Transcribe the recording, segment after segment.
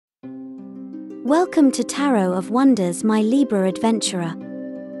Welcome to Tarot of Wonders, my Libra Adventurer.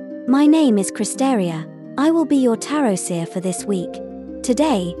 My name is Krystaria. I will be your tarot seer for this week.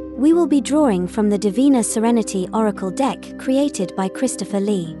 Today, we will be drawing from the Divina Serenity Oracle Deck created by Christopher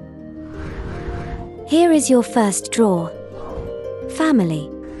Lee. Here is your first draw. Family.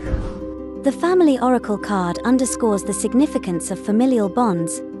 The Family Oracle card underscores the significance of familial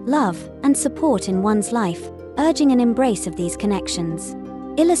bonds, love, and support in one's life, urging an embrace of these connections.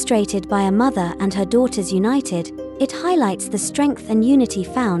 Illustrated by a mother and her daughters united, it highlights the strength and unity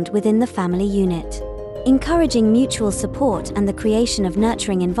found within the family unit. Encouraging mutual support and the creation of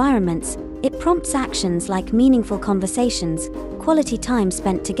nurturing environments, it prompts actions like meaningful conversations, quality time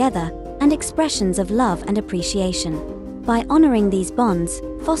spent together, and expressions of love and appreciation. By honoring these bonds,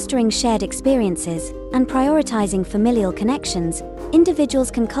 fostering shared experiences, and prioritizing familial connections, individuals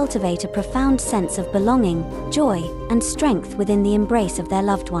can cultivate a profound sense of belonging, joy, and strength within the embrace of their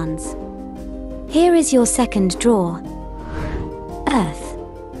loved ones. Here is your second draw. Earth.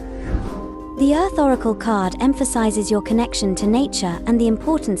 The Earth Oracle card emphasizes your connection to nature and the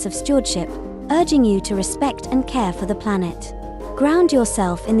importance of stewardship, urging you to respect and care for the planet. Ground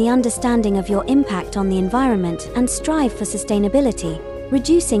yourself in the understanding of your impact on the environment and strive for sustainability,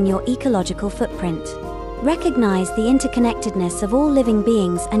 reducing your ecological footprint. Recognize the interconnectedness of all living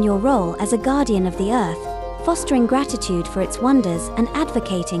beings and your role as a guardian of the Earth, fostering gratitude for its wonders and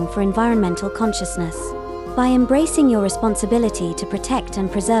advocating for environmental consciousness. By embracing your responsibility to protect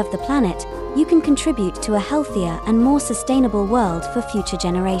and preserve the planet, you can contribute to a healthier and more sustainable world for future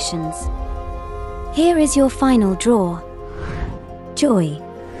generations. Here is your final draw. Joy.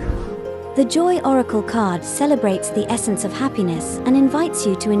 The Joy Oracle card celebrates the essence of happiness and invites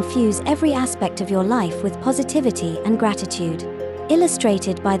you to infuse every aspect of your life with positivity and gratitude.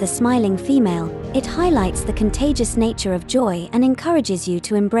 Illustrated by the smiling female, it highlights the contagious nature of joy and encourages you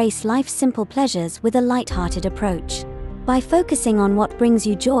to embrace life's simple pleasures with a light-hearted approach. By focusing on what brings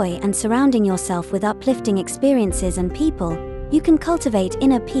you joy and surrounding yourself with uplifting experiences and people, you can cultivate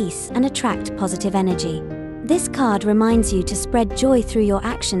inner peace and attract positive energy. This card reminds you to spread joy through your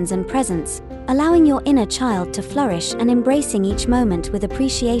actions and presence, allowing your inner child to flourish and embracing each moment with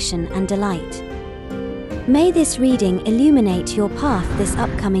appreciation and delight. May this reading illuminate your path this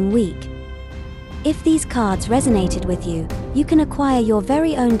upcoming week. If these cards resonated with you, you can acquire your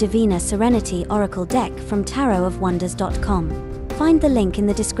very own Divina Serenity Oracle Deck from tarotofwonders.com. Find the link in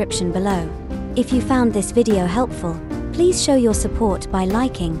the description below. If you found this video helpful, please show your support by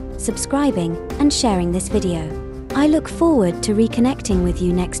liking, subscribing, and sharing this video. I look forward to reconnecting with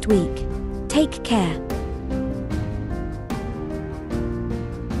you next week. Take care.